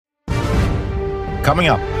Coming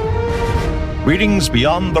up, readings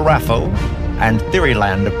beyond the RAFO and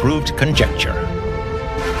Theoryland approved conjecture.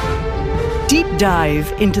 Deep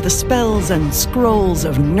dive into the spells and scrolls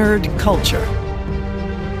of nerd culture.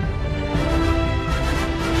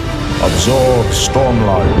 Absorb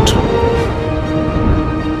Stormlight.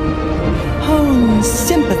 Hone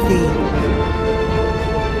sympathy.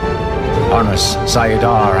 Harness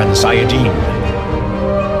Sayadar and Sayadine.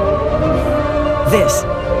 This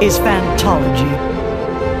is Phantology.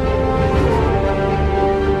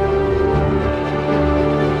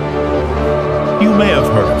 You may have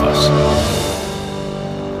heard of us.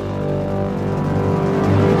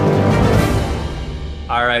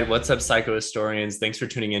 All right, what's up, psychohistorians? Thanks for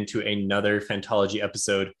tuning in to another Phantology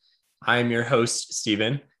episode. I'm your host,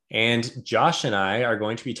 Steven, and Josh and I are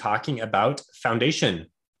going to be talking about Foundation.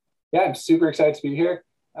 Yeah, I'm super excited to be here.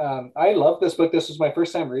 I love this book. This was my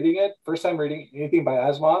first time reading it, first time reading anything by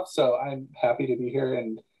Asimov, so I'm happy to be here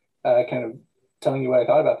and kind of telling you what I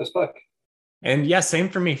thought about this book. And yeah, same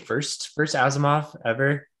for me. First Asimov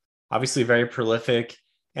ever. Obviously very prolific.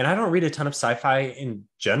 And I don't read a ton of sci-fi in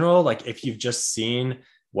general. Like if you've just seen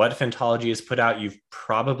what Phantology has put out, you've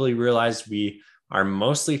probably realized we are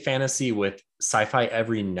mostly fantasy with sci-fi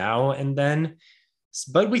every now and then.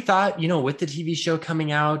 But we thought, with the TV show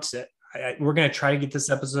coming out, we're going to try to get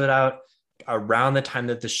this episode out around the time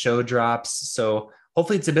that the show drops. So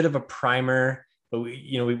hopefully it's a bit of a primer, but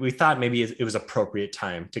we thought maybe it was appropriate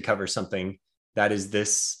time to cover something that is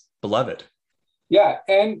this beloved. Yeah.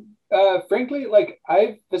 And frankly,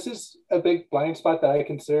 this is a big blind spot that I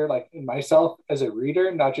consider in myself as a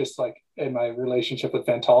reader, not just in my relationship with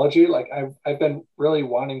Phantology. I've been really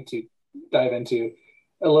wanting to dive into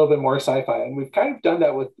a little bit more sci-fi, and we've kind of done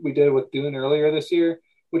that we did with Dune earlier this year,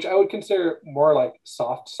 which I would consider more like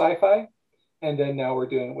soft sci-fi. And then now we're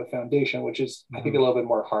doing it with Foundation, which is, I think, a little bit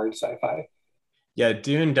more hard sci-fi. Yeah,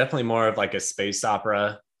 Dune, definitely more of like a space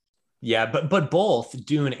opera. Yeah, but both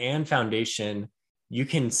Dune and Foundation, you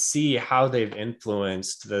can see how they've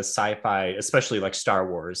influenced the sci-fi, especially like Star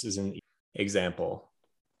Wars is an example.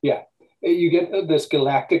 Yeah, you get this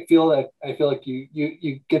galactic feel that I feel like you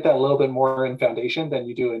get that a little bit more in Foundation than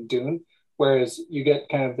you do in Dune, whereas you get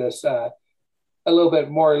kind of this a little bit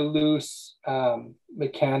more loose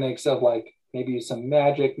mechanics of maybe some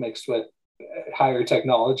magic mixed with higher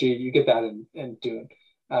technology. You get that in Dune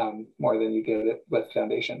more than you get it with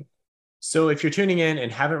Foundation. So if you're tuning in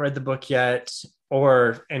and haven't read the book yet,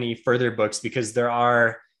 or any further books, because there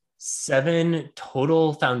are 7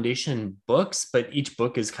 total Foundation books, but each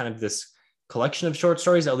book is kind of this collection of short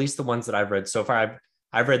stories, at least the ones that I've read so far.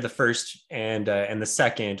 I've read the first and the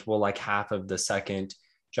second, half of the second.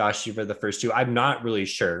 Josh, you've read the first 2. I'm not really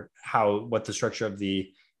sure what the structure of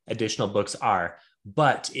the additional books are,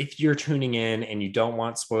 but if you're tuning in and you don't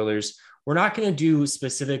want spoilers, we're not going to do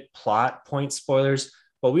specific plot point spoilers,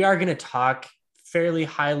 but we are going to talk fairly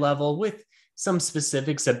high level with some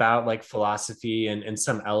specifics about philosophy and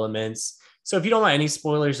some elements. So if you don't want any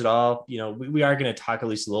spoilers at all, we are going to talk at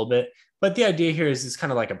least a little bit, but the idea here is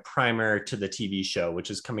kind of like a primer to the TV show,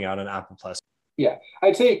 which is coming out on Apple Plus. Yeah,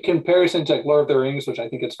 I'd say comparison to Lord of the Rings, which I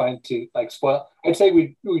think it's fine to spoil. I'd say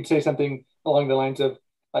we'd say something along the lines of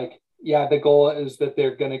the goal is that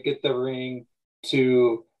they're going to get the ring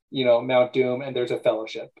to, Mount Doom, and there's a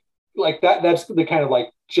fellowship that's the kind of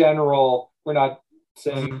general. We're not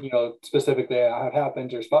saying, specifically how it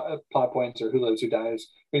happens or plot points or who lives, who dies,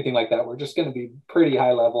 anything like that. We're just going to be pretty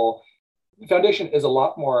high level. Foundation is a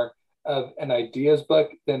lot more of an ideas book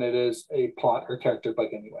than it is a plot or character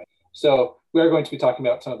book anyway. So we are going to be talking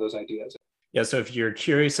about some of those ideas. Yeah, so if you're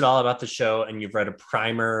curious at all about the show and you've read a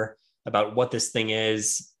primer about what this thing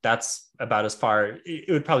is, that's about as far. It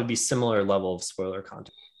would probably be similar level of spoiler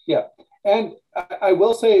content. Yeah, and I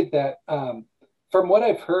will say that from what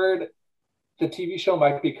I've heard, the TV show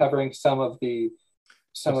might be covering some of the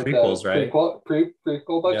prequels, right?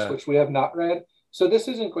 Prequel books, which we have not read. So this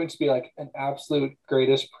isn't going to be an absolute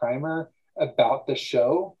greatest primer about the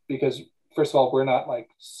show, because first of all, we're not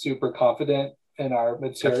super confident in our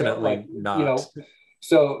material. Definitely not.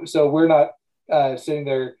 So we're not sitting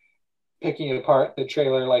there picking apart the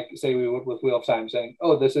trailer say we would with Wheel of Time, saying,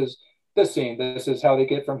 oh, this is this scene, this is how they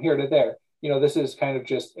get from here to there. This is kind of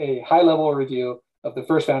just a high level review of the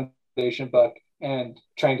first Foundation book and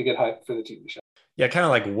trying to get hype for the TV show. Yeah, kind of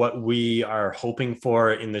like what we are hoping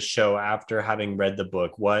for in the show after having read the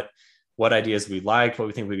book, what ideas we liked, what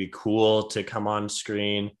we think would be cool to come on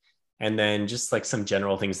screen, and then just some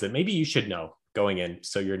general things that maybe you should know going in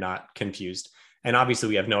so you're not confused. And obviously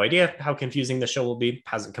we have no idea how confusing the show will be,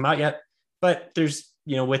 hasn't come out yet, but there's,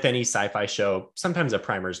 with any sci-fi show, sometimes a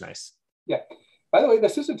primer is nice. Yeah. By the way,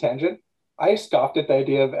 this is a tangent. I scoffed at the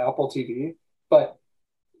idea of Apple TV, but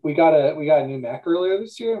we got a new Mac earlier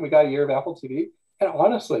this year, and we got a year of Apple TV. And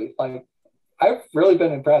honestly, like I've really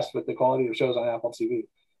been impressed with the quality of shows on Apple TV.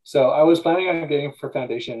 So I was planning on getting for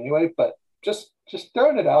Foundation anyway, but just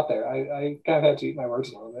throwing it out there. I kind of had to eat my words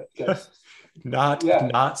a little bit because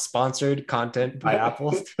not sponsored content by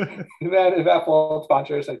Apple. Man, if Apple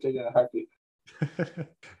sponsors, I take it in a heartbeat.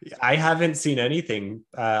 I haven't seen anything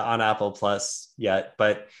on Apple Plus yet,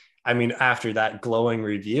 but I mean, after that glowing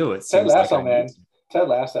review, it Ted seems Lasso, like man. Ted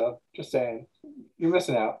Lasso. Just saying, you're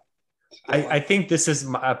missing out. I think this is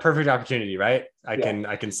a perfect opportunity, right? I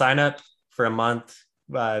can sign up for a month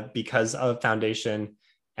because of Foundation,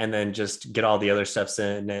 and then just get all the other steps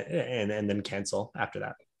in and then cancel after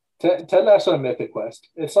that. Ted Lasso and Mythic Quest.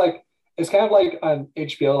 It's kind of like on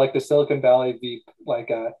HBO, like the Silicon Valley Veep, like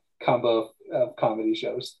a combo of comedy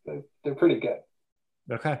shows. They're pretty good.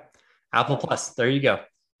 Okay, Apple Plus. There you go.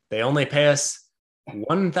 They only pay us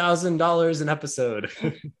 $1,000 an episode.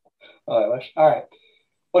 Oh, I wish. All right.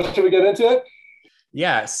 Well, should we get into it?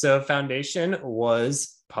 Yeah. So Foundation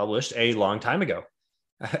was published a long time ago,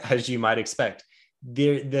 as you might expect.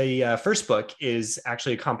 The first book is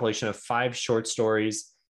actually a compilation of 5 short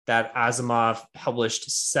stories that Asimov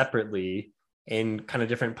published separately in kind of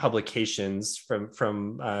different publications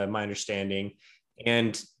from my understanding.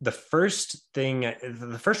 And the first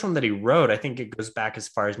one that he wrote, I think it goes back as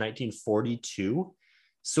far as 1942.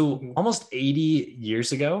 So almost 80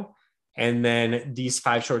 years ago. And then these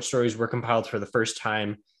 5 short stories were compiled for the first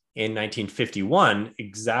time in 1951,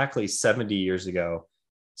 exactly 70 years ago.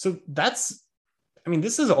 So this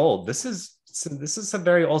is old. This is some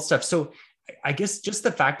very old stuff. So I guess just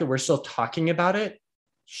the fact that we're still talking about it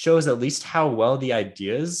shows at least how well the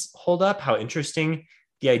ideas hold up, how interesting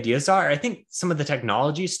the ideas are. I think some of the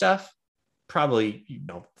technology stuff probably,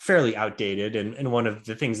 fairly outdated. And one of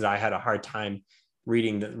the things that I had a hard time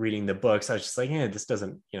reading the books, I was just like, this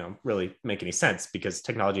doesn't, really make any sense, because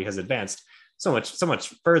technology has advanced so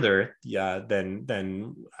much further than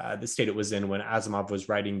the state it was in when Asimov was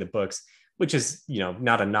writing the books, which is,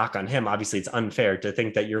 not a knock on him. Obviously, it's unfair to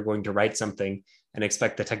think that you're going to write something and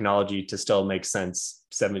expect the technology to still make sense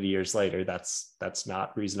 70 years later. That's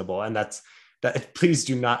not reasonable. And that please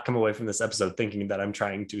do not come away from this episode thinking that I'm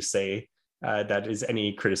trying to say that is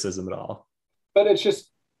any criticism at all. But it's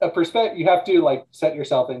just a perspective. You have to set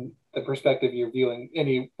yourself in the perspective you're viewing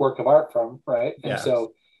any work of art from, right? And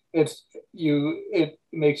so it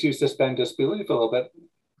makes you suspend disbelief a little bit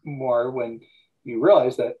more when you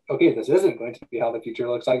realize that, okay, this isn't going to be how the future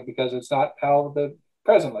looks like, because it's not how the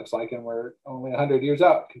present looks like, and we're only 100 years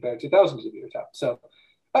out compared to thousands of years out. So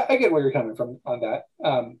I get where you're coming from on that.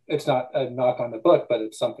 It's not a knock on the book, but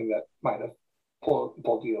it's something that might have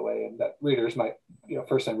pulled you away, and that readers might,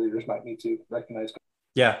 first-time readers might need to recognize.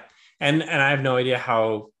 Yeah. And I have no idea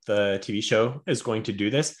how the TV show is going to do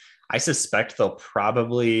this. I suspect they'll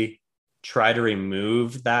probably try to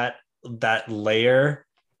remove that layer.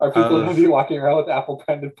 Are people going to be walking around with Apple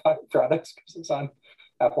branded products because it's on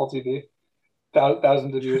Apple TV?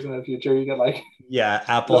 Thousands of years in the future, you get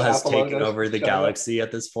Apple has taken over the galaxy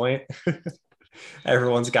at this point.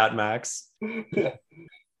 Everyone's got Macs. Yeah.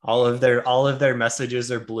 All of their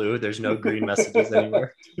messages are blue. There's no green messages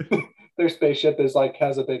anymore. Their spaceship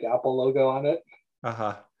has a big Apple logo on it.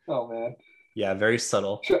 Oh man. Yeah, very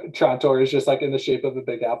subtle. Trontor is just in the shape of a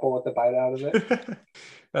big apple with a bite out of it.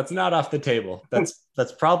 That's not off the table. That's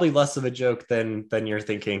probably less of a joke than you're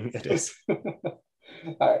thinking it is.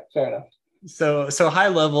 All right, fair enough. So high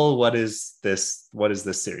level, what is this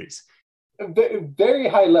series? Very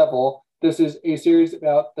high level. This is a series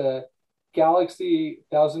about the galaxy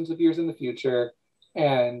thousands of years in the future,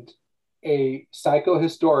 and a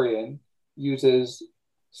psychohistorian uses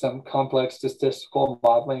some complex statistical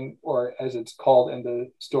modeling, or as it's called in the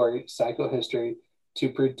story, psychohistory, to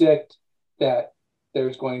predict that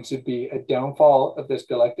there's going to be a downfall of this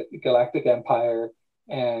galactic empire,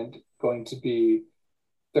 and going to be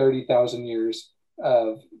 30,000 years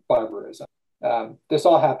of barbarism. This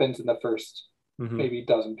all happens in the first maybe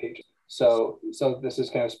dozen pages. So this is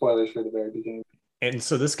kind of spoilers for the very beginning. And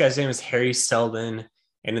so this guy's name is Harry Seldon,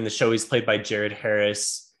 and in the show he's played by Jared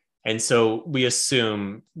Harris. And so we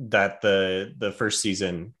assume that the first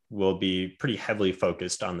season will be pretty heavily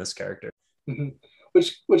focused on this character. Mm-hmm.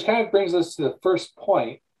 Which kind of brings us to the first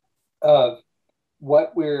point of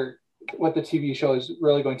what the TV show is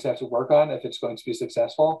really going to have to work on if it's going to be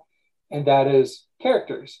successful, and that is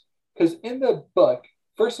characters. Because in the book,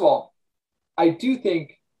 first of all, I do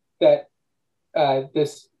think that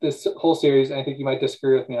this whole series, and I think you might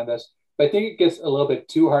disagree with me on this, but I think it gets a little bit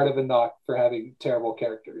too hard of a knock for having terrible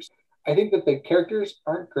characters. I think that the characters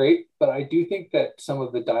aren't great, but I do think that some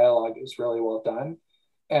of the dialogue is really well done.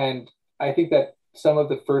 And I think that some of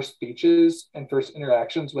the first speeches and first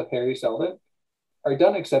interactions with Harry Seldon are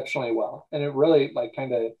done exceptionally well. And it really like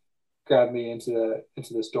kind of grabbed me into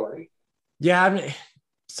the story. Yeah.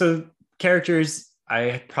 So characters,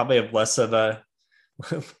 I probably have less of a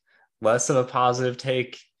positive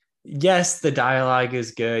take. Yes, the dialogue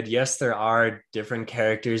is good. Yes, there are different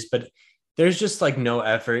characters, but there's just like no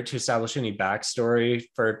effort to establish any backstory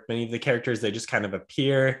for many of the characters. They just kind of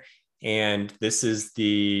appear, and this is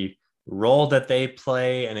the role that they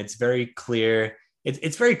play, and it's very clear.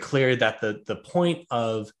 It's very clear that the point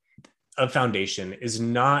of Foundation is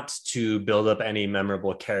not to build up any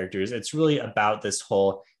memorable characters. It's really about this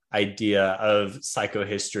whole idea of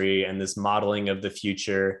psychohistory and this modeling of the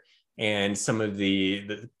future and some of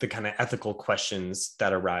the kind of ethical questions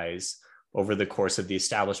that arise over the course of the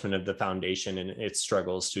establishment of the Foundation and its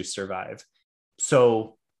struggles to survive.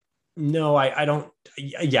 So no, I don't.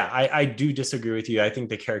 Yeah, I do disagree with you. I think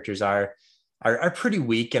the characters are pretty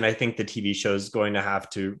weak, and I think the TV show is going to have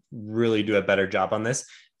to really do a better job on this,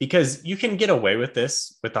 because you can get away with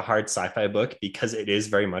this with a hard sci-fi book because it is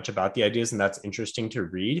very much about the ideas, and that's interesting to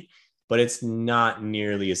read, but it's not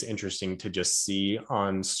nearly as interesting to just see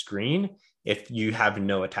on screen if you have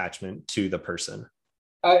no attachment to the person.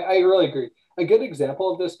 I really agree. A good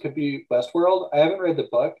example of this could be Westworld. I haven't read the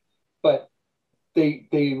book, but they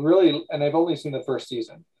really, and I've only seen the first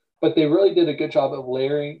season, but they really did a good job of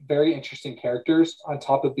layering very interesting characters on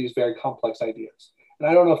top of these very complex ideas. And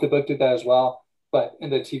I don't know if the book did that as well, but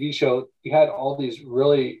in the TV show, you had all these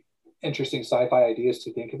really interesting sci-fi ideas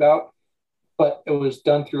to think about, but it was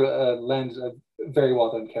done through a lens of very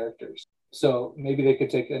well done characters. So maybe they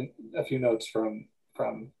could take a few notes from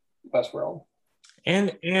Westworld.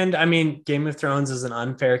 And I mean, Game of Thrones is an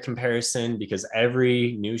unfair comparison because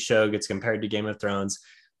every new show gets compared to Game of Thrones,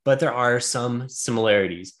 but there are some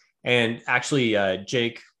similarities. And actually,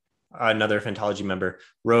 Jake, another Fantology member,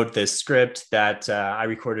 wrote this script that I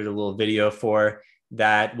recorded a little video for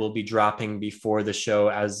that will be dropping before the show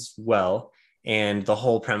as well. And the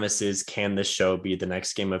whole premise is, can this show be the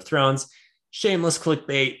next Game of Thrones? Shameless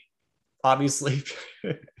clickbait, obviously,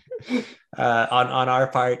 on our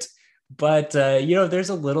part. But, there's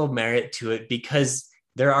a little merit to it because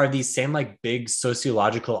there are these same like big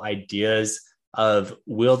sociological ideas of,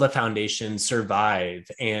 will the Foundation survive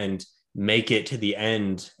and make it to the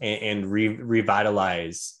end and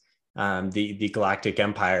revitalize the Galactic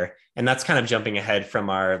Empire? And that's kind of jumping ahead from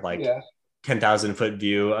our 10,000 foot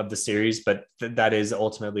view of the series, but that is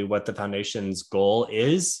ultimately what the Foundation's goal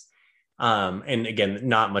is. And again,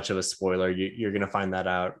 not much of a spoiler. You're going to find that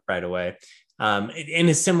out right away. In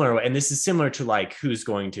a similar way, and this is similar to like who's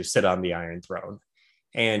going to sit on the Iron Throne.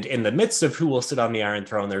 And in the midst of who will sit on the Iron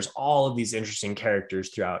Throne, there's all of these interesting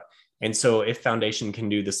characters throughout. And so if Foundation can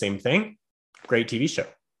do the same thing, great TV show.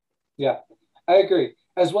 Yeah, I agree.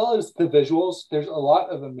 As well as the visuals, there's a lot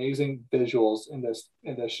of amazing visuals in this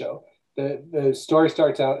show. The story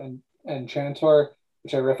starts out in Trantor,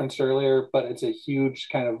 which I referenced earlier, but it's a huge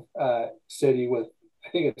kind of city with, I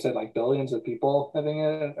think it said like billions of people living in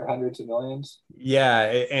it, or hundreds of millions. Yeah,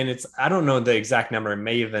 and it's, I don't know the exact number. It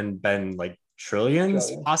may even been like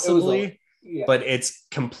trillions. Possibly, but it's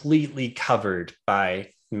completely covered by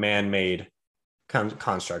man-made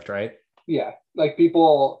construct, right? Yeah, like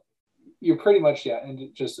people, you're pretty much,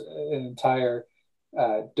 and just an entire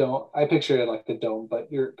dome. I picture it like the dome,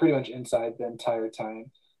 but you're pretty much inside the entire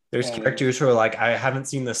time. There's characters who are like, I haven't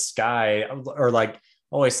seen the sky, or like,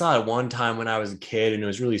 oh, I saw it one time when I was a kid and it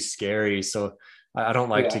was really scary, so I don't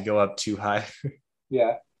like to go up too high.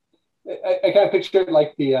 Yeah, I kind of picture it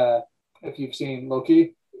like the if you've seen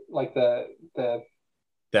Loki, like the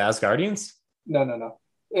Asgardians. No,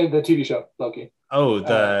 in the TV show Loki. Oh,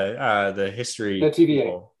 the history. The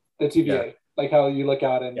TVA. The TVA. Like how you look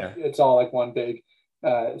out and it's all like one big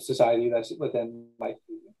society that's within like.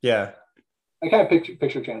 Yeah. I kind of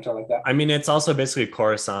picture Trantor like that. I mean, it's also basically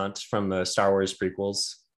Coruscant from the Star Wars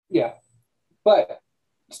prequels. Yeah. But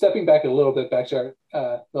stepping back a little bit, back to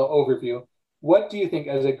our the overview, what do you think,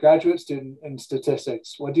 as a graduate student in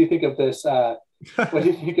statistics, what do you think of this? What do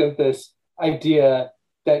you think of this idea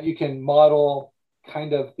that you can model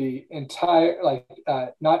kind of the entire, like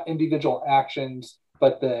not individual actions,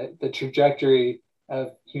 but the trajectory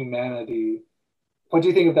of humanity? What do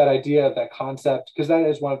you think of that idea, of that concept? Because that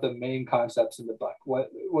is one of the main concepts in the book. What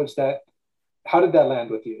was that? How did that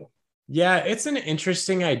land with you? Yeah, it's an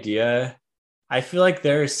interesting idea. I feel like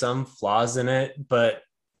there are some flaws in it, but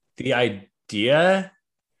the idea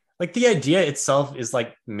itself is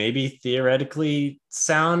like maybe theoretically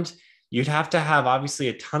sound. you'd have to have obviously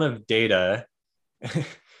a ton of data,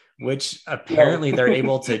 which apparently they're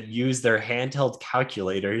able to use their handheld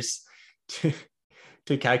calculators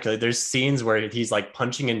to calculate. There's scenes where he's like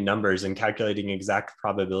punching in numbers and calculating exact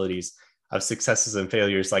probabilities of successes and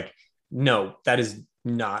failures. Like, no, that is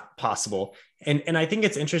not possible. And I think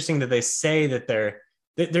it's interesting that they say that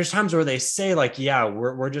there's times where they say like, yeah,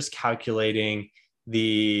 we're just calculating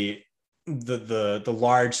the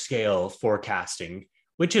large scale forecasting,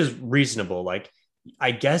 which is reasonable. Like,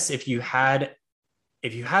 I guess if you had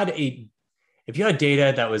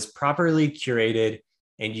data that was properly curated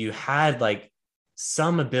and you had like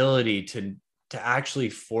some ability to actually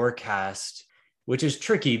forecast, which is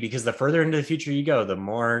tricky because the further into the future you go, the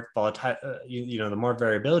more volatile, the more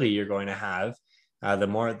variability you're going to have,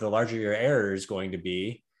 the larger your error is going to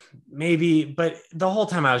be. Maybe, but the whole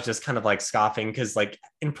time I was just kind of like scoffing because like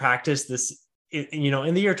in practice,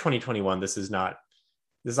 in the year 2021, this is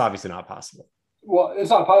obviously not possible. Well, it's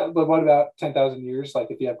not possible, but what about 10,000 years? Like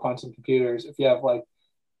if you have quantum computers, if you have like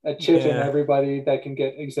a chip in everybody that can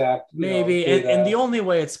get exact, maybe, and the only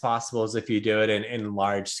way it's possible is if you do it in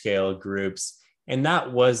large scale groups. And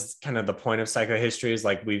that was kind of the point of psychohistory, is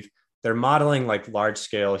like they're modeling like large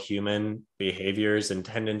scale human behaviors and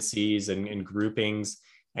tendencies and groupings,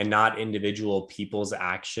 and not individual people's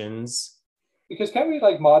actions. Because can we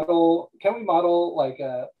model like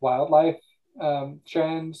wildlife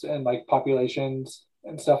trends and like populations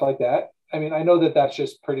and stuff like that? I mean, I know that that's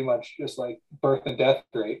just pretty much just like birth and death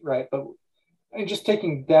rate, right? But I mean, just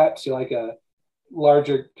taking that to like a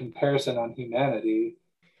larger comparison on humanity.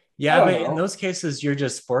 Yeah, but in those cases, you're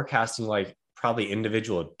just forecasting like probably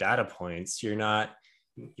individual data points. You're not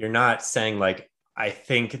saying like, I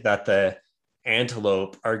think that the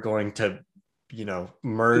antelope are going to,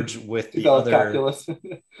 merge with the other calculus.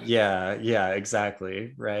 yeah,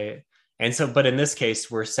 exactly, right. And so, but in this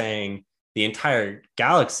case, we're saying the entire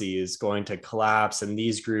galaxy is going to collapse, and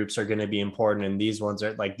these groups are going to be important, and these ones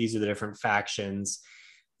are like, these are the different factions.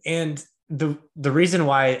 And the reason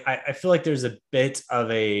why I feel like there's a bit of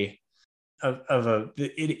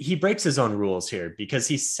he breaks his own rules here, because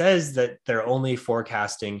he says that they're only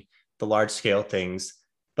forecasting the large scale things.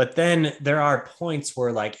 But then there are points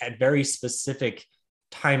where like at very specific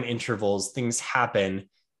time intervals, things happen.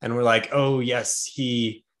 And we're like, oh yes,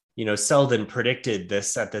 he, Selden predicted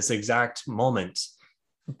this at this exact moment,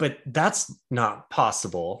 but that's not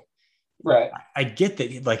possible. Right. I get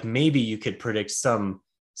that. Like maybe you could predict some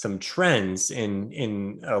trends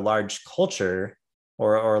in a large culture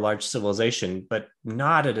or a large civilization, but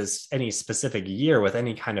not at any specific year with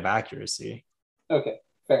any kind of accuracy. Okay.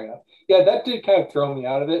 Fair enough. Yeah, that did kind of throw me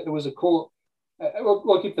out of it. It was a cool,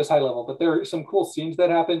 we'll keep this high level, but there are some cool scenes that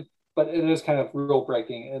happen, but it is kind of rule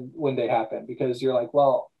breaking and when they happen, because you're like,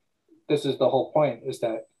 well, this is the whole point, is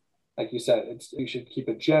that, like you said, you should keep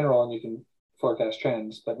it general and you can forecast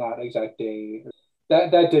trends, but not exact day.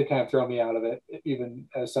 That did kind of throw me out of it, even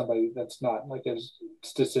as somebody that's not like as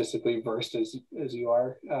statistically versed as you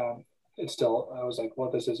are. It's still, I was like,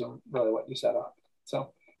 well, this isn't really what you set up.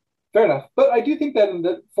 So fair enough. But I do think that in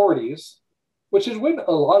the 40s, which is when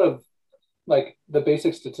a lot of like the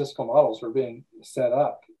basic statistical models were being set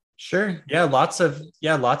up. Sure. Yeah. Lots of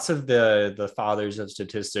the fathers of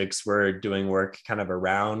statistics were doing work kind of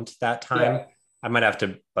around that time. Yeah. I might have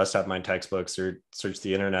to bust out my textbooks or search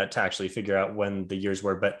the internet to actually figure out when the years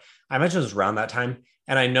were, but I imagine it was around that time.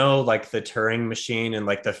 And I know like the Turing machine and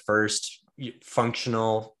like the first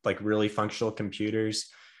functional, like really functional computers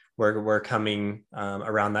were coming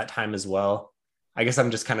around that time as well. I guess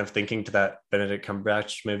I'm just kind of thinking to that Benedict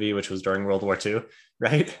Cumberbatch movie, which was during World War II,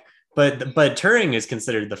 right? But Turing is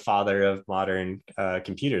considered the father of modern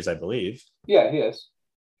computers, I believe. Yeah, he is.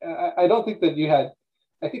 I don't think that you had.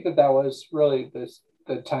 I think that was really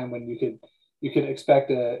the time when you could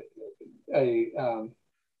expect a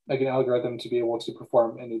like an algorithm to be able to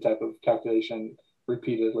perform any type of calculation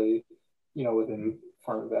repeatedly, with any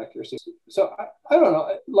form of accuracy. So I don't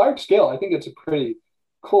know, large scale, I think it's a pretty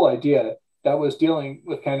cool idea that was dealing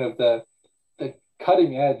with kind of the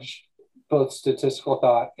cutting edge, both statistical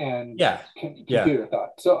thought and computer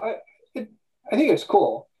thought. So I think it's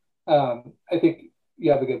cool. I think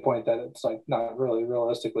you have a good point that it's like not really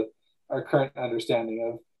realistic with our current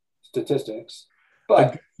understanding of statistics.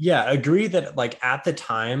 But agree that like at the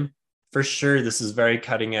time, for sure, this is very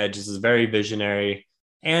cutting edge. This is very visionary,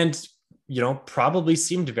 and probably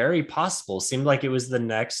seemed very possible. Seemed like it was the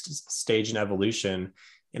next stage in evolution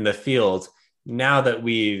in the field. Now that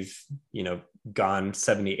we've gone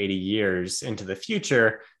 70, 80 years into the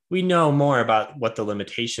future, we know more about what the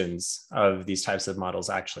limitations of these types of models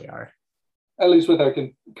actually are. at least with our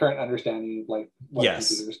current understanding of like what Yes.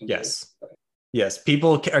 computers can Yes. do. Right. Yes.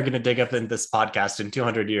 People are going to dig up in this podcast in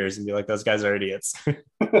 200 years and be like, those guys are idiots.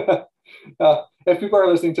 If people are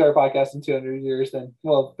listening to our podcast in 200 years, then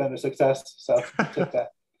we'll have been a success. So take that.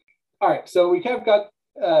 All right. So we kind of got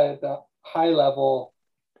the high level,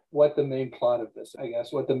 what the main plot of this, I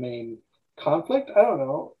guess, what the main conflict. I don't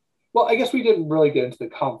know. Well, I guess we didn't really get into the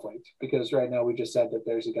conflict because right now we just said that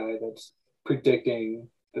there's a guy that's predicting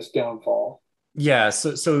this downfall. Yeah.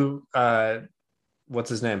 So what's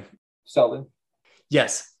his name? Seldon.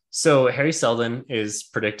 Yes. So Harry Seldon is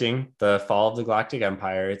predicting the fall of the Galactic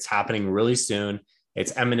Empire. It's happening really soon.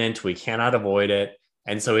 It's imminent. We cannot avoid it.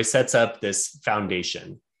 And so he sets up this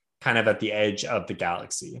foundation kind of at the edge of the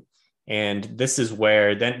galaxy. And this is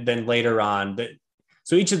where then later on,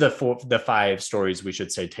 so each of the 5 stories, we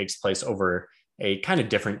should say, takes place over a kind of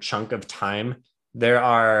different chunk of time. There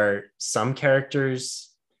are some characters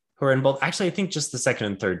who are in both. Actually, I think just the second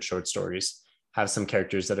and third short stories have some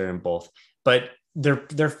characters that are in both, but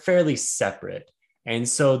they're fairly separate. And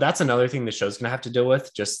so that's another thing the show's going to have to deal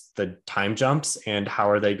with, just the time jumps and how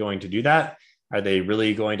are they going to do that? Are they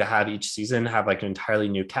really going to have each season have like an entirely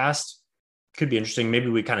new cast? Could be interesting. Maybe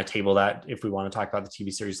we kind of table that if we want to talk about the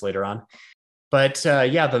TV series later on. But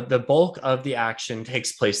yeah, the bulk of the action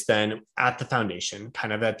takes place then at the Foundation,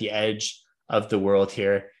 kind of at the edge of the world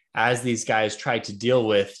here, as these guys try to deal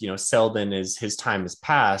with, Seldon his time has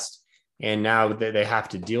passed, and now they have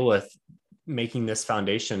to deal with making this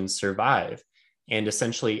Foundation survive and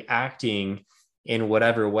essentially acting in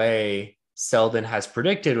whatever way Seldon has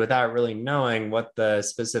predicted without really knowing what the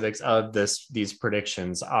specifics of these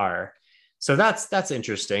predictions are. So that's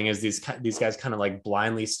interesting, as these guys kind of like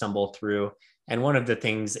blindly stumble through. And one of the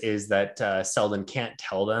things is that Seldon can't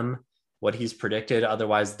tell them what he's predicted.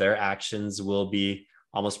 Otherwise, their actions will be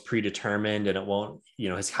almost predetermined and it won't,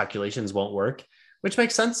 his calculations won't work, which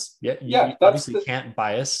makes sense. You obviously can't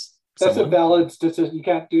bias. That's a valid statistic. You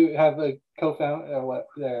can't have a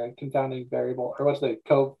confounding variable, or what's the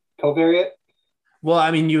covariate? Well,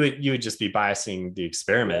 I mean, you would just be biasing the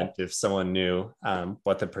experiment if someone knew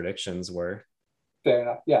what the predictions were. Fair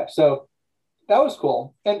enough. Yeah. So that was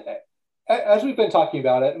cool. And as we've been talking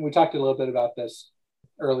about it, and we talked a little bit about this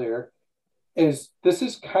earlier, this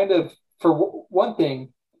is kind of, for one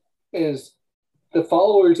thing, is the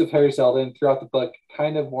followers of Harry Seldon throughout the book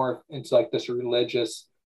kind of morph into like this religious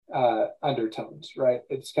undertones, right?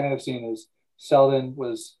 It's kind of seen as Seldon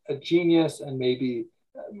was a genius and maybe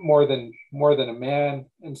more than a man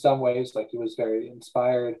in some ways. Like, he was very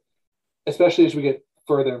inspired, especially as we get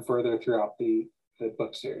further and further throughout the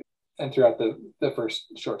book series and throughout the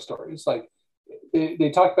first short stories. Like,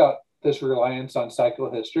 they talk about this reliance on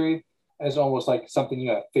psychohistory as almost like something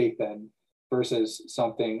you have faith in versus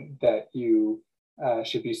something that you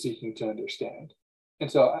should be seeking to understand.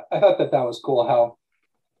 And so I thought that was cool, how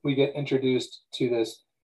we get introduced to this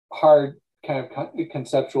hard kind of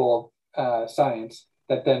conceptual science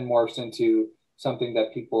that then morphs into something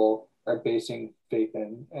that people are basing faith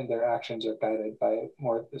in, and their actions are guided by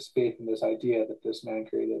more this faith in this idea that this man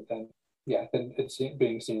created, then it's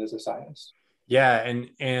being seen as a science. Yeah,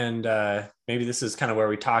 and maybe this is kind of where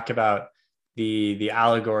we talk about the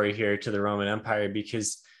allegory here to the Roman Empire,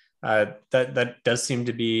 because that does seem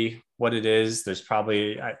to be what it is. There's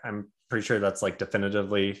probably, I'm pretty sure that's like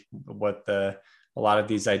definitively what a lot of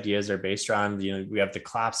these ideas are based around. We have the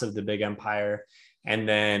collapse of the big empire, and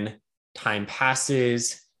then time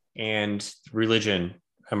passes and religion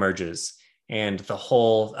emerges, and the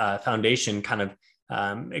whole foundation kind of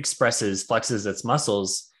flexes its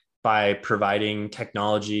muscles by providing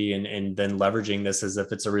technology and then leveraging this as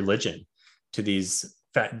if it's a religion to these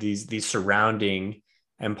surrounding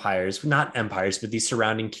empires, not empires, but these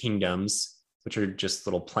surrounding kingdoms, which are just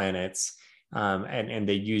little planets. And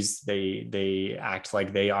they act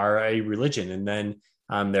like they are a religion. And then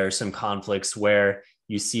there are some conflicts where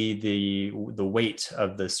you see the weight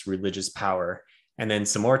of this religious power, and then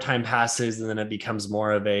some more time passes, and then it becomes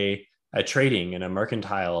more of a trading and a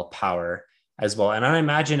mercantile power as well. And I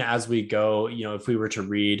imagine as we go, if we were to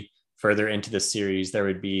read further into the series, there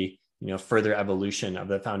would be, further evolution of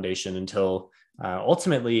the foundation until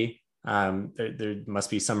ultimately there must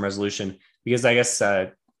be some resolution, because I guess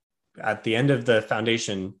at the end of the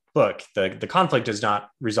foundation book, the conflict is not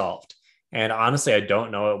resolved. And honestly, I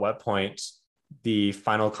don't know at what point the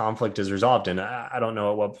final conflict is resolved. And I don't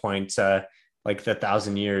know at what point like the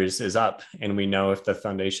 1,000 years is up and we know if the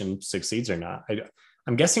foundation succeeds or not.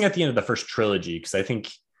 I'm guessing at the end of the first trilogy, because I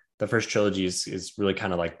think the first trilogy is really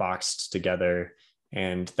kind of like boxed together,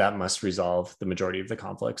 and that must resolve the majority of the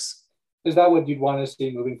conflicts. Is that what you'd want to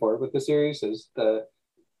see moving forward with the series? Is the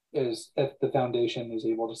is if the Foundation is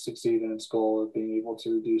able to succeed in its goal of being able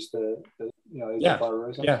to reduce the age Yeah. of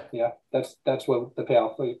barbarism. Yeah. That's what the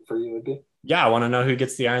payoff for you would be. Yeah, I want to know who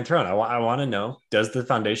gets the Iron Throne. I want to know, does the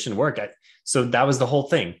Foundation work? So that was the whole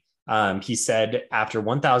thing. He said, after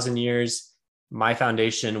 1,000 years, my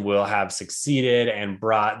Foundation will have succeeded and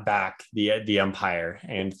brought back the Empire,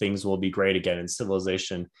 and things will be great again, and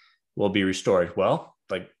civilization will be restored. Well,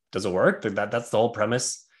 like, does it work? That's the whole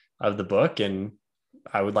premise of the book, and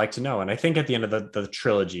I would like to know. And I think at the end of the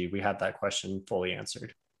trilogy, we have that question fully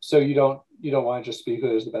answered. So you don't want to just be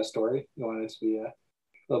who is the best story. You want it to be a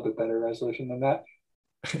little bit better resolution than that.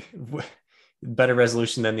 Better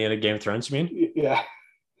resolution than the end of Game of Thrones, you mean? Yeah.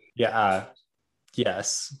 Yeah.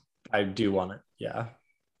 Yes, I do want it. Yeah.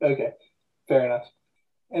 Okay. Fair enough.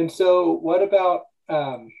 And so what about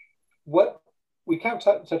what we kind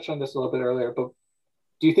of touched on this a little bit earlier, but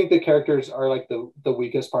do you think the characters are like the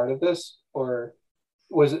weakest part of this, or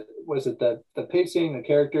was it the pacing, the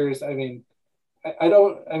characters? I mean,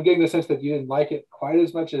 I'm getting the sense that you didn't like it quite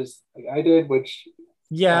as much as like I did, which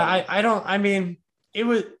I don't, I mean, it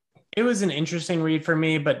was an interesting read for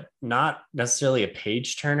me, but not necessarily a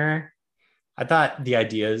page turner. I thought the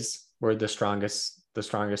ideas were the strongest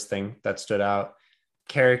thing that stood out.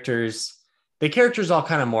 The characters all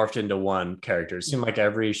kind of morphed into one character. It seemed like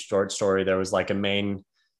every short story there was like a main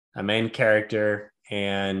character,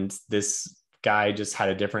 and this guy just had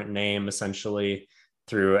a different name essentially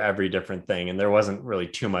through every different thing, and there wasn't really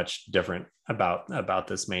too much different about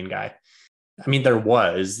this main guy. I mean, there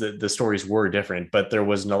was the stories were different, but there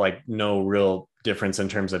was no real difference in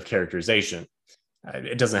terms of characterization.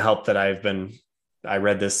 It doesn't help that I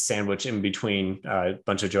read this sandwich in between a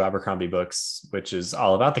bunch of Joe Abercrombie books, which is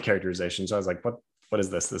all about the characterization. So I was like, what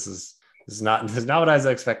is this? This is not what I was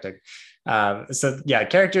expecting. So yeah,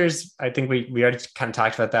 characters, I think we already kind of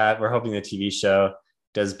talked about that. We're hoping the TV show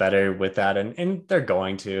does better with that. And they're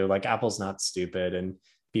going to. Like, Apple's not stupid, and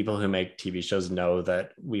people who make TV shows know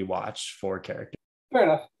that we watch for characters. Fair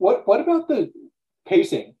enough. What about the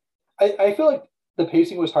pacing? I feel like the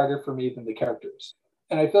pacing was harder for me than the characters.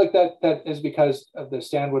 And I feel like that is because of the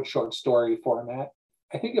sandwich short story format.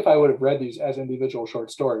 I think if I would have read these as individual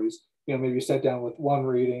short stories, maybe sat down with one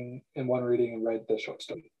reading and read the short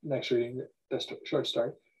story, next reading the short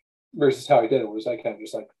story, versus how I did it was I kind of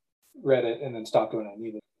just like read it and then stopped when I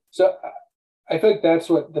needed. So I feel like that's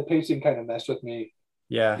what the pacing kind of messed with me.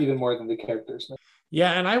 Yeah. Even more than the characters.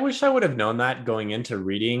 Yeah. And I wish I would have known that going into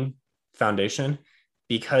reading Foundation,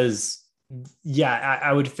 because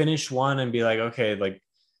I would finish one and be like, okay, like,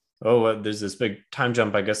 oh, there's this big time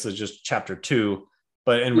jump. I guess it's just chapter 2.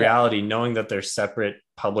 But in reality, knowing that they're separate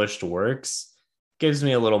published works gives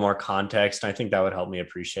me a little more context. And I think that would help me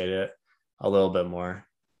appreciate it a little bit more.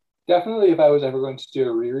 Definitely, if I was ever going to do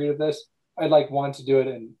a reread of this, I'd want to do it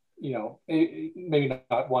in, maybe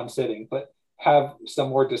not one sitting, but have some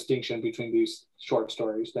more distinction between these short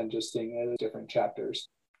stories than just seeing it as different chapters.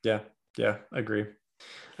 Yeah, agree.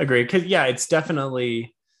 Because it's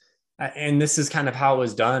definitely, and this is kind of how it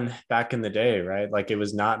was done back in the day, right? Like, it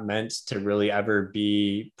was not meant to really ever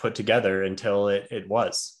be put together until it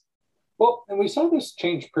was. Well, and we saw this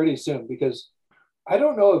change pretty soon, because I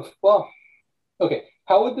don't know okay,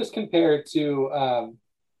 how would this compare to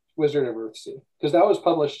Wizard of Earthsea? Because that was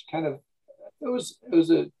published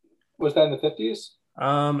was that in the 50s?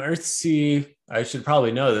 Earthsea, I should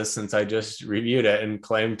probably know this since I just reviewed it and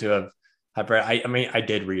claimed to have read. I mean, I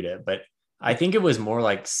did read it, but I think it was more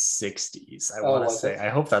like 60s. I want to say. I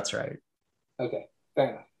hope that's right. Okay, fair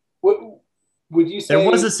enough. What would you say? There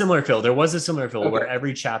was a similar feel. Where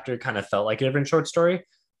every chapter kind of felt like a different short story.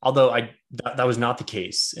 Although that was not the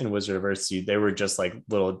case in Wizard of Earthsea. They were just like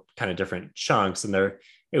little kind of different chunks, and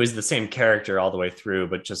it was the same character all the way through,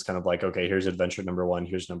 but just kind of like, okay, here's adventure number 1,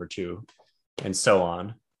 here's number 2, and so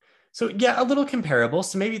on. So yeah, a little comparable.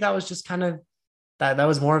 So maybe that was just kind of that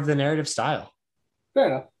was more of the narrative style. Fair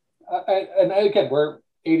enough. And again, we're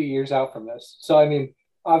 80 years out from this. So, I mean,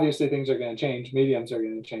 obviously things are going to change. Mediums are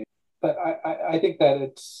going to change. But I think that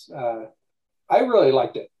it's, I really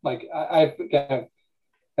liked it. Like, I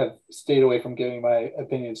have stayed away from giving my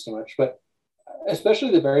opinions too much. But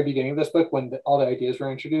especially the very beginning of this book, when all the ideas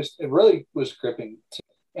were introduced, it really was gripping.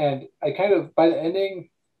 And I kind of, by the ending,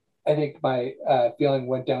 I think my feeling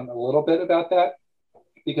went down a little bit about that.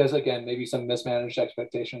 Because, again, maybe some mismanaged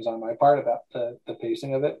expectations on my part about the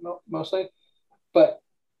pacing of it mostly. But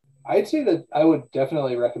I'd say that I would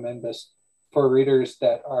definitely recommend this for readers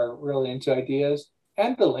that are really into ideas,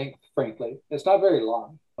 and the length, frankly. It's not very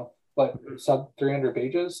long, but sub 300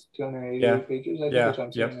 pages, 288 pages, I think is what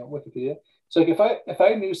I'm seeing on Wikipedia. So if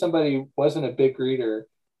I knew somebody wasn't a big reader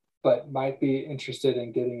but might be interested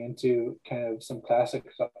in getting into kind of some classic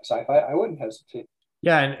sci-fi, I wouldn't hesitate.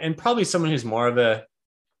 Yeah, and probably someone who's more of a,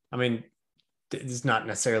 I mean, it's not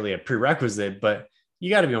necessarily a prerequisite, but you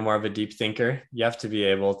got to be more of a deep thinker. You have to be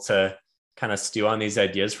able to kind of stew on these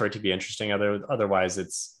ideas for it to be interesting. Otherwise,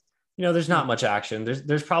 it's, there's not much action.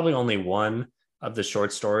 There's probably only one of the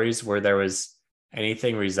short stories where there was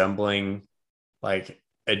anything resembling like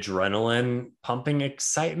adrenaline pumping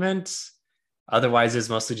excitement. Otherwise, it's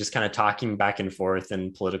mostly just kind of talking back and forth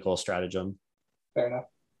and political stratagem. Fair enough.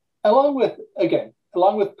 Along with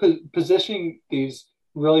positioning these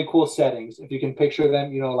really cool settings, if you can picture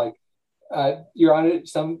them, you're on it.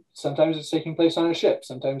 Sometimes it's taking place on a ship.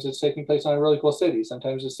 Sometimes it's taking place on a really cool city.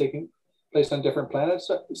 Sometimes it's taking place on different planets.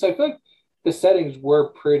 So I feel like the settings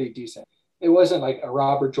were pretty decent. It wasn't like a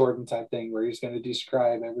Robert Jordan type thing where he's going to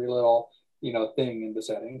describe every little, thing in the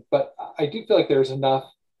setting. But I do feel like there's enough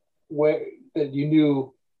where that you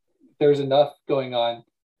knew there's enough going on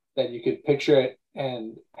that you could picture it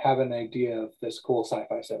and have an idea of this cool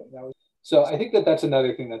sci-fi setting. So I think that's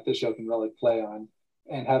another thing that this show can really play on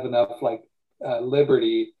and have enough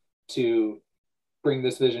liberty to bring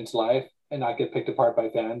this vision to life and not get picked apart by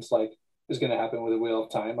fans like is going to happen with the Wheel of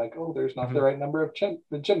Time. Like, oh, there's not the right number of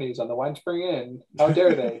chimneys on the Wine Spring Inn. How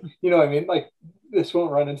dare they? You know what I mean? Like, this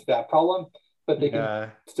won't run into that problem, but they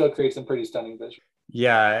can still create some pretty stunning visuals.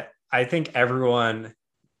 Yeah, I think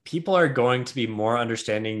people are going to be more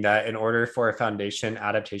understanding that in order for a Foundation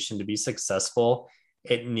adaptation to be successful,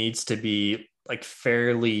 it needs to be like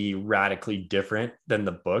fairly radically different than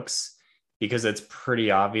the books, because it's pretty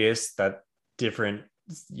obvious that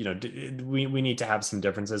we need to have some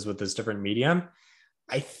differences with this different medium.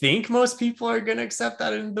 I think most people are going to accept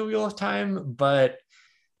that in the Wheel of Time, but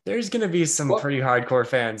there's going to be some pretty hardcore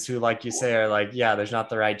fans who, like you say, are like, yeah, there's not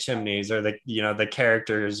the right chimneys, or the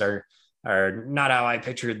characters are not how I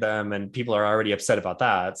pictured them, and people are already upset about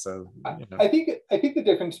that. So I think the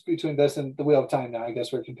difference between this and the Wheel of Time now, I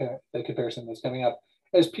guess we're the comparison that's coming up,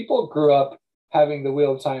 is people grew up having the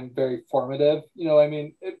Wheel of Time very formative.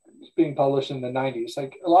 It's being published in the 90s.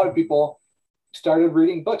 Like, a lot of people started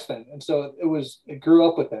reading books then, and so it grew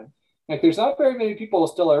up with them. Like, there's not very many people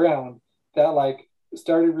still around that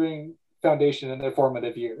started reading Foundation in their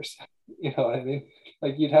formative years. You know what I mean?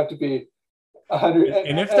 Like, you'd have to be 100.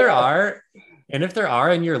 And if there are,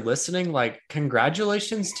 and you're listening, like,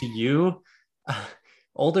 congratulations to you,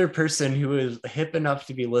 older person who is hip enough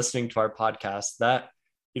to be listening to our podcast. That,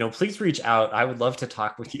 please reach out. I would love to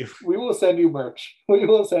talk with you. We will send you merch.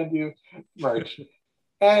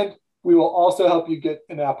 And we will also help you get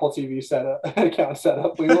an Apple TV account set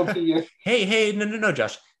up. We will be your... Hey, no,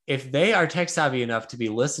 Josh. If they are tech savvy enough to be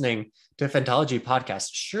listening to Fantology podcast,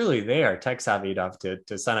 surely they are tech savvy enough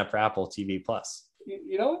to sign up for Apple TV Plus.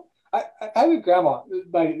 You know what? I have a grandma,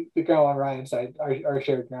 the grandma on Ryan's side, our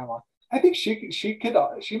shared grandma. I think she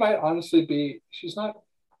might honestly be, she's not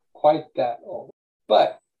quite that old,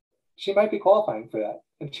 but she might be qualifying for that.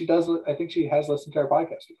 And I think she has listened to our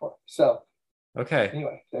podcast before. So okay.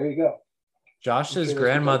 Anyway, there you go. Josh's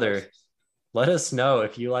grandmother, let us know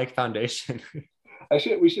if you like Foundation.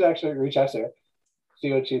 We should actually reach out to her,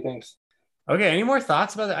 see what she thinks. Okay. Any more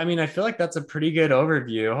thoughts about that? I mean, I feel like that's a pretty good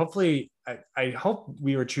overview. Hopefully, I hope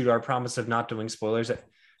we were true to our promise of not doing spoilers.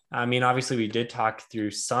 I mean, obviously we did talk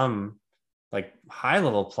through some like high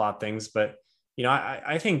level plot things, but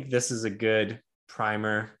I think this is a good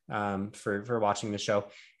primer for watching the show.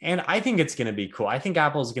 And I think it's going to be cool. I think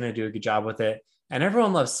Apple's going to do a good job with it. And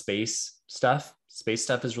everyone loves space stuff. Space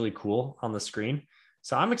stuff is really cool on the screen.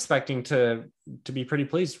 So I'm expecting to be pretty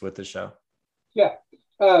pleased with the show. Yeah.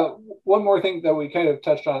 One more thing that we kind of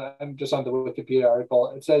touched on, I'm just on the Wikipedia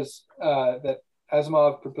article. It says that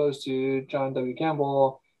Asimov proposed to John W.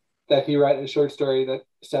 Campbell that he write a short story that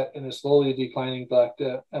set in a slowly declining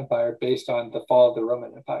Galactic Empire based on the fall of the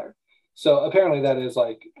Roman Empire. So apparently that is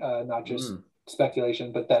not just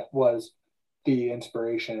speculation, but that was the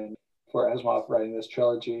inspiration for Asimov writing this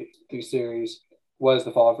trilogy. The series was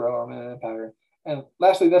the fall of the Roman Empire. And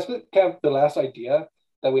lastly, that's kind of the last idea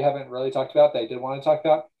that we haven't really talked about that I did want to talk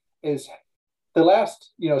about is the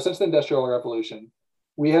last, since the Industrial Revolution,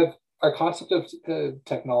 we have our concept of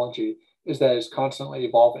technology is that it's constantly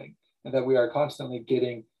evolving and that we are constantly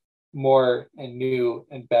getting more and new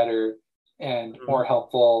and better and more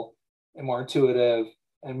helpful and more intuitive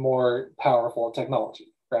and more powerful technology,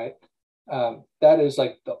 right? That is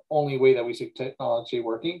like the only way that we see technology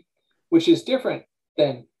working, which is different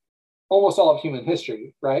than almost all of human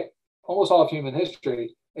history, right? Almost all of human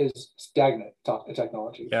history is stagnant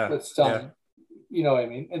technology. Yeah. That's you know what I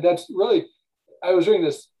mean? And that's really I was reading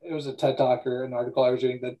this, it was a TED Talk or an article I was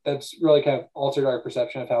reading that's really kind of altered our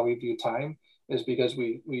perception of how we view time, is because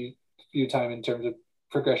we view time in terms of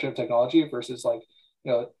progression of technology versus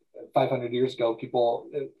 500 years ago, people,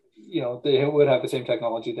 they would have the same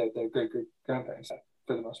technology that their great grandparents had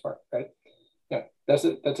for the most part, right? Yeah, that's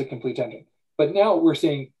a complete tangent. But now we're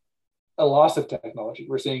seeing a loss of technology.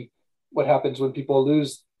 We're seeing what happens when people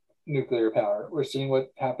lose nuclear power. We're seeing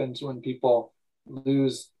what happens when people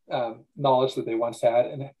lose knowledge that they once had,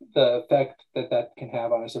 and the effect that can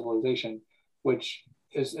have on a civilization, which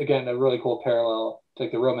is again a really cool parallel to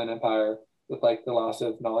the Roman Empire, with the loss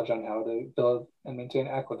of knowledge on how to build and maintain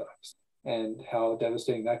aqueducts, and how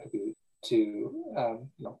devastating that could be to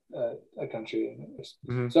a country.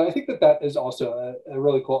 Mm-hmm. So I think that is also a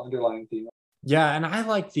really cool underlying theme. Yeah, and I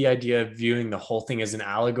like the idea of viewing the whole thing as an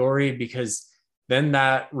allegory, because then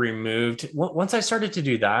that removed, once I started to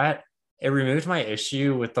do that, it removed my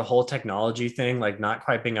issue with the whole technology thing, not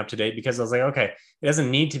quite being up to date, because I was like, okay, it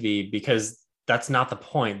doesn't need to be, because that's not the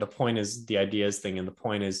point. The point is the ideas thing, and the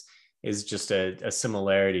point is just a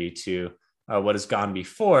similarity to what has gone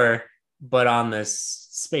before, but on this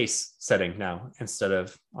space setting now instead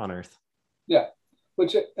of on Earth. Yeah,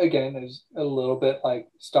 which again is a little bit like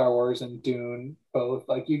Star Wars and Dune, both.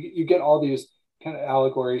 You get all these kind of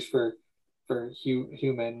allegories for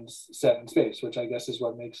humans set in space, which I guess is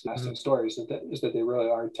what makes lasting stories, is that they really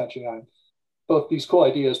are touching on both these cool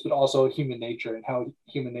ideas, but also human nature and how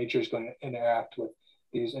human nature is going to interact with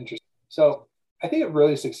these interests. So I think it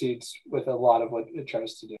really succeeds with a lot of what it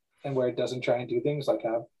tries to do, and where it doesn't try and do things like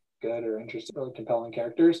have good or interesting or compelling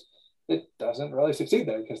characters, it doesn't really succeed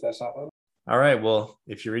there, because that's not what. All right. Well,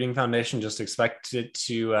 if you're reading Foundation, just expect it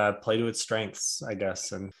to play to its strengths, I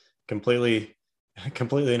guess, and completely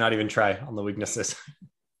not even try on the weaknesses.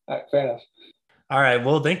 All right, fair enough. All right.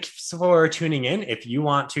 Well, thanks for tuning in. If you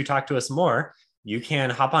want to talk to us more, you can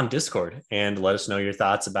hop on Discord and let us know your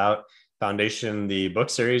thoughts about Foundation, the book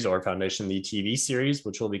series, or Foundation, the TV series,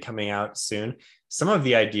 which will be coming out soon. Some of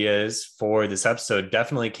the ideas for this episode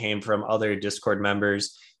definitely came from other Discord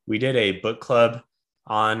members. We did a book club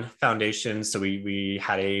on Foundation, so we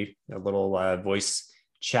had a little voice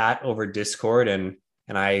chat over Discord, and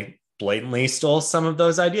I blatantly stole some of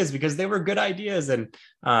those ideas because they were good ideas, and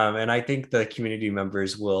I think the community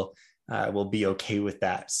members will be okay with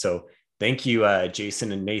that. So thank you,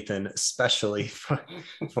 Jason and Nathan, especially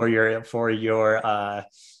for your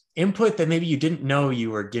input that maybe you didn't know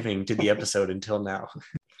you were giving to the episode until now.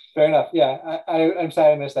 Fair enough. Yeah, I'm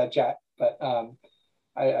sorry I missed that chat, but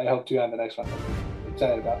I hope to on the next one. I'm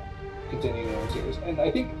excited about continuing the series, and I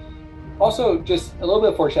think also just a little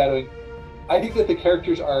bit of foreshadowing. I think that the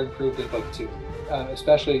characters are improved in book 2,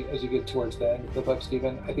 especially as you get towards the end of the book,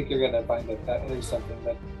 Stephen. I think you're going to find that is something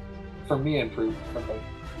that, for me, improved from book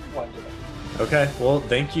 1 to 2. Okay. Well,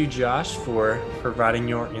 thank you, Josh, for providing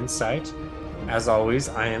your insight. As always,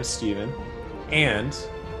 I am Stephen. And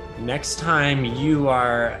next time you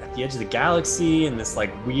are at the edge of the galaxy and this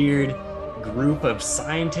weird group of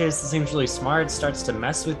scientists that seems really smart starts to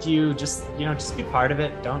mess with you, just be part of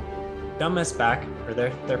it. Don't mess back, or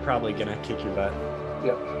they're probably gonna kick your butt.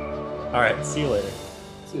 Yep. All right. See you later.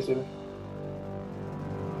 See you soon.